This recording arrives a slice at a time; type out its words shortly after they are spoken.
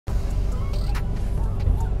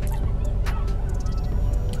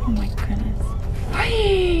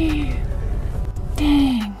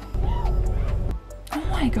Dang. Oh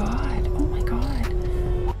my god. Oh my god.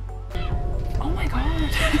 Oh my god.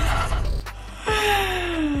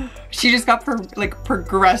 She just got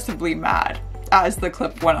progressively mad as the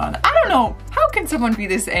clip went on. I don't know. How can someone be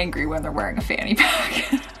this angry when they're wearing a fanny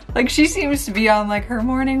pack? Like, she seems to be on like her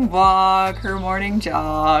morning walk, her morning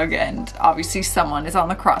jog, and obviously someone is on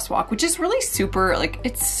the crosswalk, which is really super, like,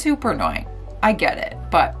 it's super annoying. I get it,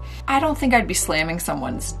 but I don't think I'd be slamming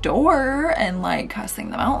someone's door and like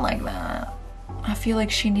cussing them out like that. I feel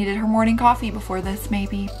like she needed her morning coffee before this,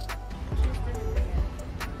 maybe.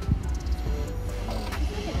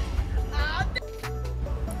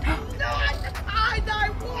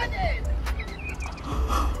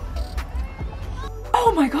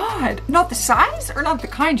 Oh my god, not the size or not the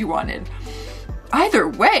kind you wanted? Either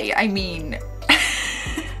way, I mean,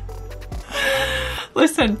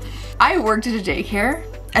 listen, I worked at a daycare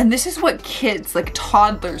and this is what kids, like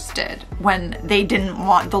toddlers, did when they didn't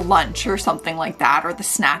want the lunch or something like that, or the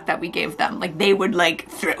snack that we gave them. Like, they would like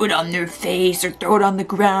throw it on their face or throw it on the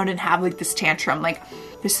ground and have like this tantrum. Like,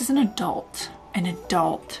 this is an adult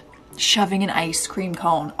shoving an ice cream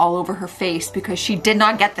cone all over her face because she did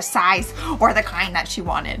not get the size or the kind that she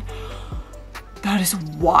wanted. That is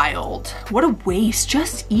wild. What a waste.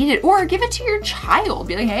 Just eat it or give it to your child.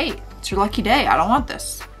 Be like, hey, it's your lucky day. I don't want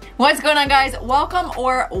this. What's going on, guys? Welcome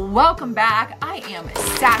or welcome back. I am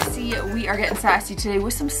Sassy. We are getting sassy today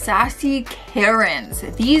with some sassy Karens.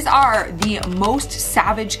 These are the most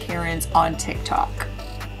savage Karens on TikTok.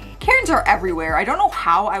 Karens are everywhere. I don't know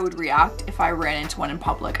how I would react if I ran into one in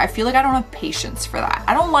public. I feel like I don't have patience for that.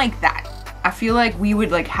 I don't like that. I feel like we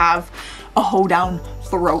would like have a hoedown,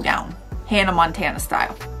 throwdown, Hannah Montana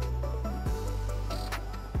style.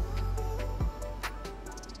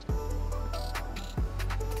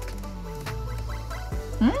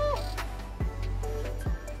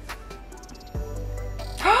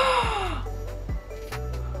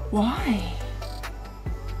 Why?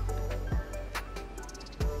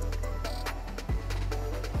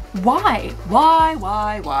 Why?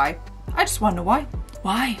 I just want to know why.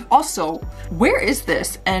 Why? Also, where is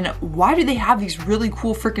this? And why do they have these really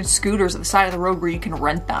cool freaking scooters at the side of the road where you can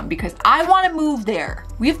rent them? Because I want to move there.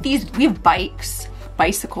 We have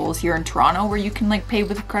bicycles here in Toronto where you can like pay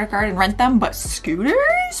with a credit card and rent them, but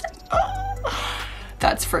scooters? Oh,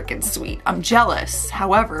 that's freaking sweet. I'm jealous.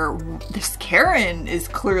 However, this Karen is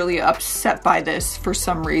clearly upset by this for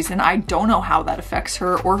some reason. I don't know how that affects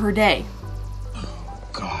her or her day.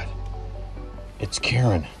 God, it's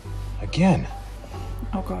Karen again.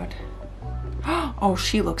 Oh god. Oh,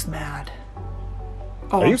 she looks mad.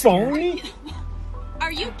 Oh, are you following me?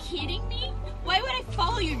 Are you kidding me? Why would I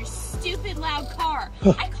follow you in your stupid loud car?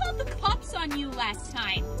 I called the cops on you last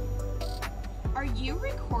time. Are you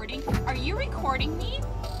recording? Are you recording me?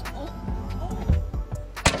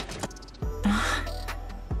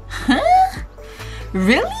 Huh?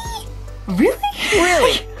 Really?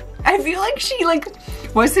 Really? I feel like she like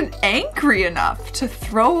wasn't angry enough to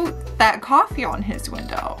throw that coffee on his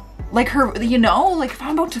window. Like her, you know, like if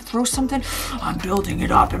I'm about to throw something, I'm building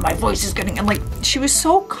it up and my voice is getting, and like she was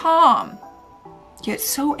so calm, yet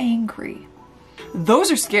so angry.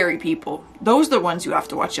 Those are scary people. Those are the ones you have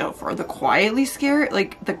to watch out for. The quietly scared,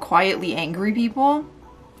 like the quietly angry people.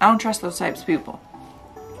 I don't trust those types of people.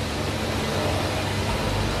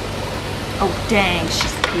 Oh dang,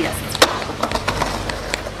 she's pissed.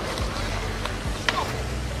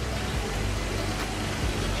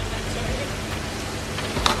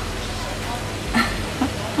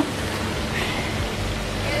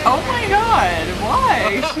 Oh my god,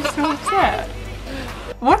 why? She's so upset.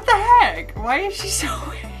 What the heck? Why is she so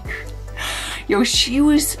angry? Yo, she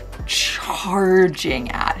was charging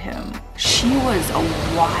at him. She was a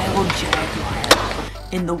wild jaguar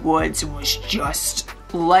in the woods and was just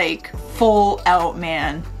like full out,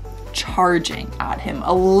 man, charging at him.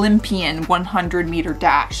 Olympian 100-meter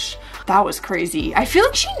dash. That was crazy. I feel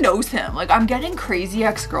like she knows him. Like, I'm getting crazy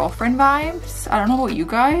ex-girlfriend vibes. I don't know about you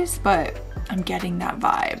guys, but I'm getting that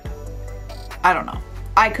vibe. I don't know.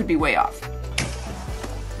 I could be way off.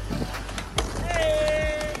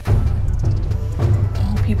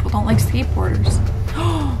 Oh, people don't like skateboarders.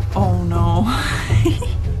 Oh no.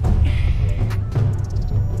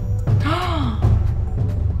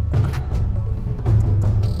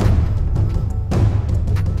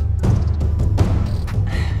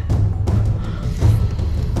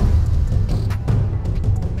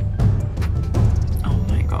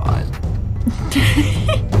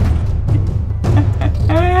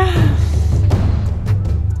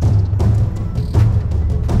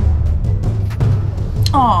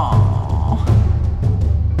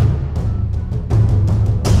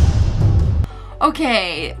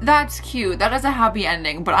 Okay, that's cute. That is a happy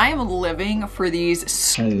ending, but I am living for these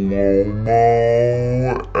slow-mo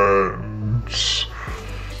ends.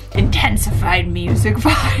 Intensified music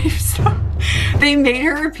vibes. They made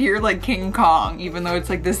her appear like King Kong, even though it's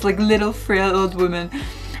like this like little frail old woman.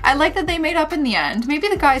 I like that they made up in the end. Maybe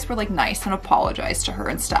the guys were like nice and apologized to her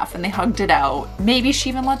and stuff and they hugged it out. Maybe she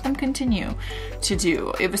even let them continue to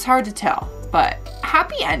do. It was hard to tell, but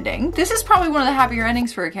happy ending. This is probably one of the happier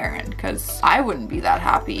endings for a Karen because I wouldn't be that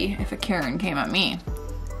happy if a Karen came at me.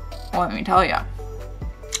 Well, let me tell ya.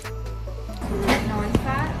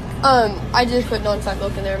 I just put non-fat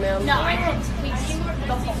milk in there, ma'am. No, I don't taste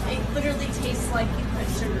the whole. It literally tastes like you put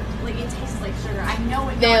sugar. Like it tastes like sugar. I know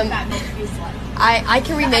what non-fat milk tastes like. I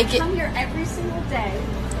can remake it. I come here every single day.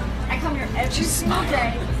 I come here every single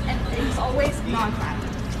day, and it's always non-fat.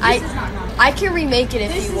 This is not non-fat. I can remake it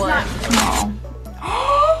if This you is want. not.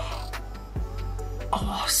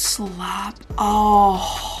 Oh, slap.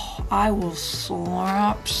 Oh, I will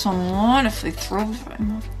slap someone if they throw it in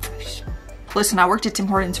my face. Listen, I worked at Tim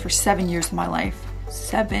Hortons for 7 years of my life.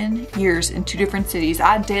 7 years in 2 different cities.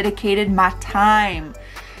 I dedicated my time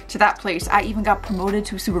to that place. I even got promoted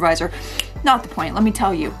to a supervisor. Not the point, let me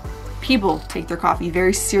tell you. People take their coffee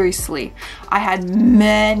very seriously. I had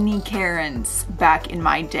many Karens back in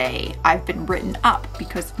my day. I've been written up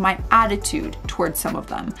because of my attitude towards some of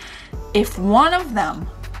them. If one of them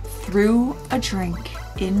threw a drink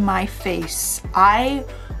in my face, I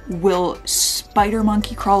will spider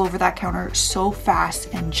monkey crawl over that counter so fast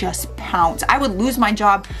and just pounce. I would lose my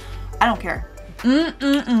job. I don't care.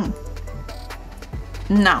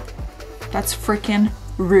 No, that's freaking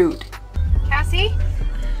rude. Cassie,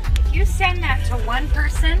 if you send that to one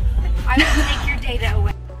person, I will take your data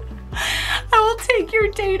away. I will take your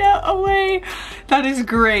data away. That is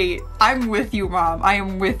great. I'm with you, Mom. I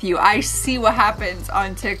am with you. I see what happens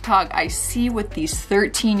on TikTok. I see what these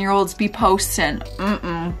 13-year-olds be posting.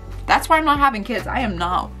 That's why I'm not having kids. I am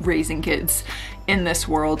not raising kids in this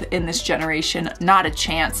world, in this generation. Not a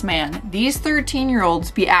chance, man. These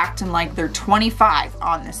 13-year-olds be acting like they're 25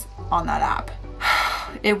 on that app.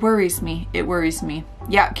 It worries me. It worries me.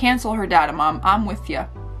 Yeah, cancel her data, Mom. I'm with you.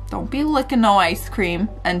 Don't be licking no ice cream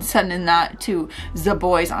and sending that to the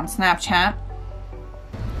boys on Snapchat.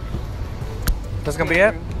 That's gonna be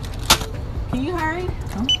it? Can you hurry?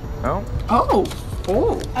 No? Oh.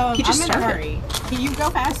 He just started. Hurry. Can you go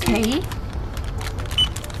faster? Okay.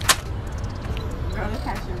 Girl, the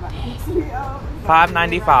cashier button.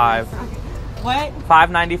 $5.95. What?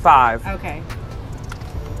 $5.95. Okay.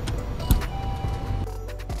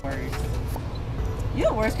 Worst. You're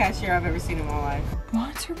the worst cashier I've ever seen in my life.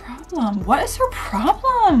 What's her problem? What is her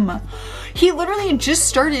problem? He literally just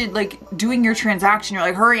started like doing your transaction. You're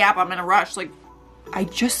like, hurry up, I'm in a rush. Like, I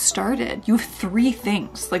just started. You have 3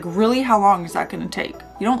 things. Like, really, how long is that gonna take?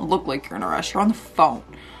 You don't look like you're in a rush. You're on the phone.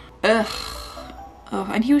 Ugh. Oh,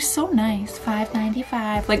 and he was so nice.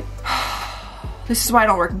 $5.95. Like, this is why I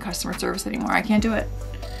don't work in customer service anymore. I can't do it.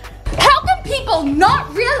 How can people not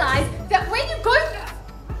realize that when you go?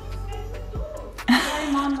 Sorry,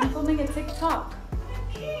 Mom, I'm filming a TikTok.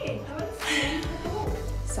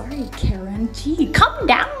 Sorry, Karen. Gee, calm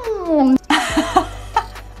down.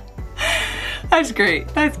 That's great.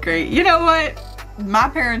 That's great. You know what? My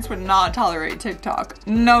parents would not tolerate TikTok.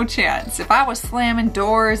 No chance. If I was slamming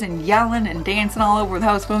doors and yelling and dancing all over the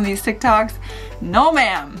house filming these TikToks, no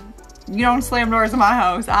ma'am. You don't slam doors in my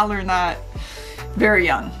house. I learned that very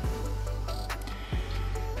young.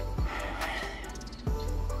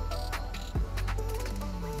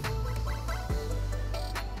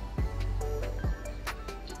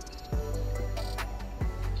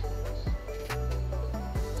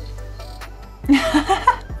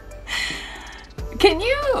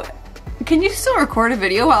 Can you still record a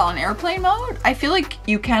video while in airplane mode? I feel like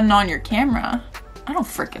you can on your camera. I don't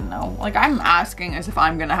freaking know. Like, I'm asking as if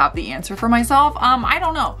I'm gonna have the answer for myself. I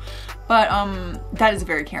don't know. But that is a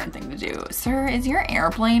very Karen thing to do. Sir, is your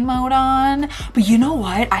airplane mode on? But you know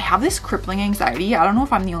what? I have this crippling anxiety. I don't know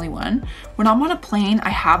if I'm the only one. When I'm on a plane,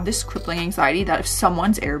 I have this crippling anxiety that if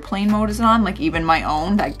someone's airplane mode is on, like even my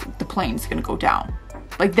own, like the plane's gonna go down.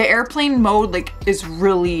 Like the airplane mode like is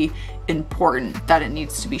really important that it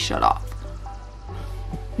needs to be shut off.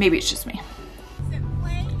 Maybe it's just me. Is it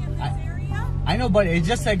playing in this area? I know, but it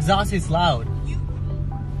just exhaust is loud.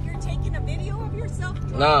 You're taking a video of yourself?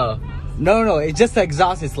 No, it just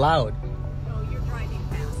exhaust is loud. Oh, you're driving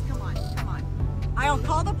fast. Come on. I'll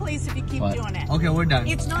call the police if you keep doing it. Okay, we're done.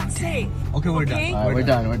 It's not safe. Okay, we're done. All right,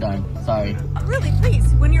 we're done. Sorry. Really,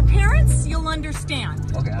 please. When you're parents, you'll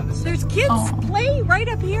understand. Okay, I understand. There's kids play right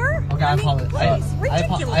up here. Okay, I apologize. Please,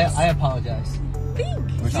 ridiculous. I apologize.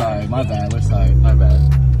 think? We're sorry, my bad, we're sorry, my bad.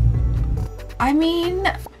 I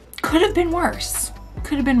mean, could have been worse.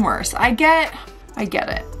 Could have been worse. I get it. I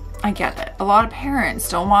get it. A lot of parents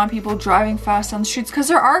don't want people driving fast on the streets because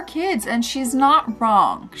there are kids, and she's not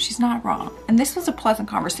wrong. She's not wrong. And this was a pleasant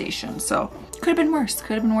conversation, so could have been worse.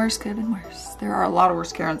 Could have been worse. Could have been worse. There are a lot of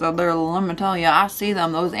worse Karens out there. Let me tell you, I see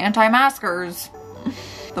them. Those anti-maskers.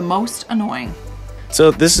 The most annoying.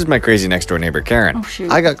 So this is my crazy next door neighbor, Karen. Oh,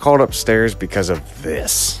 shoot. I got called upstairs because of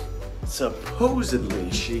this.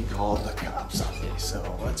 Supposedly, she called the cops on me,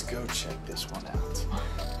 so let's go check this one out.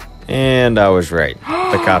 And I was right.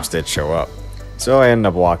 The cops did show up. So I ended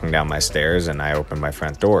up walking down my stairs and I opened my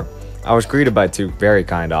front door. I was greeted by two very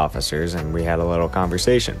kind officers and we had a little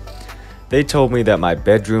conversation. They told me that my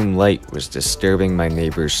bedroom light was disturbing my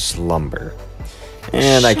neighbor's slumber.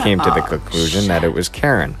 And I came to the conclusion that it was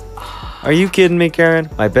Karen. Are you kidding me, Karen?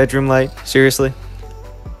 My bedroom light? Seriously?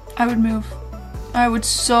 I would move. I would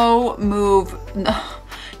so move.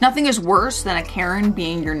 Nothing is worse than a Karen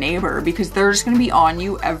being your neighbor because they're just gonna be on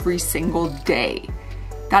you every single day.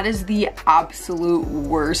 That is the absolute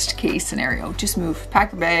worst case scenario. Just move,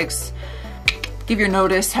 pack your bags, give your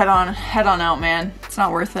notice, head on out, man. It's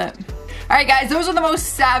not worth it. All right, guys, those are the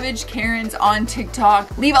most savage Karens on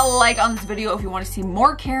TikTok. Leave a like on this video if you want to see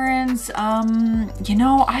more Karens. You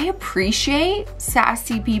know, I appreciate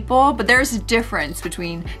sassy people, but there's a difference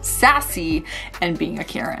between sassy and being a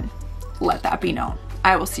Karen. Let that be known.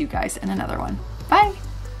 I will see you guys in another one. Bye.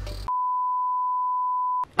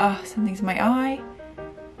 Something's in my eye.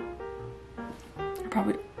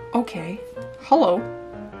 Probably, okay. Hello.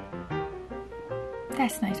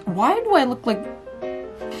 That's nice. Why do I look like,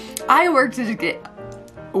 I worked at a,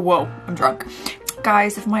 whoa, I'm drunk.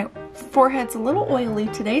 Guys, if my forehead's a little oily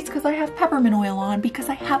today, it's because I have peppermint oil on because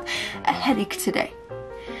I have a headache today.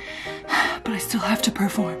 But I still have to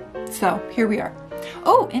perform. So here we are.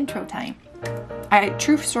 Oh, intro time.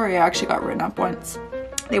 True story, I actually got written up once.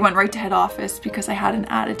 They went right to head office because I had an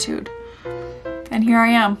attitude. And here I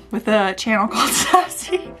am with a channel called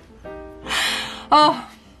Sassy. Oh.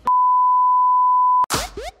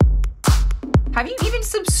 Have you even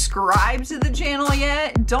subscribed to the channel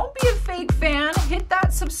yet? Don't be a fake fan. Hit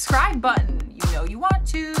that subscribe button. You know you want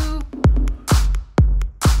to.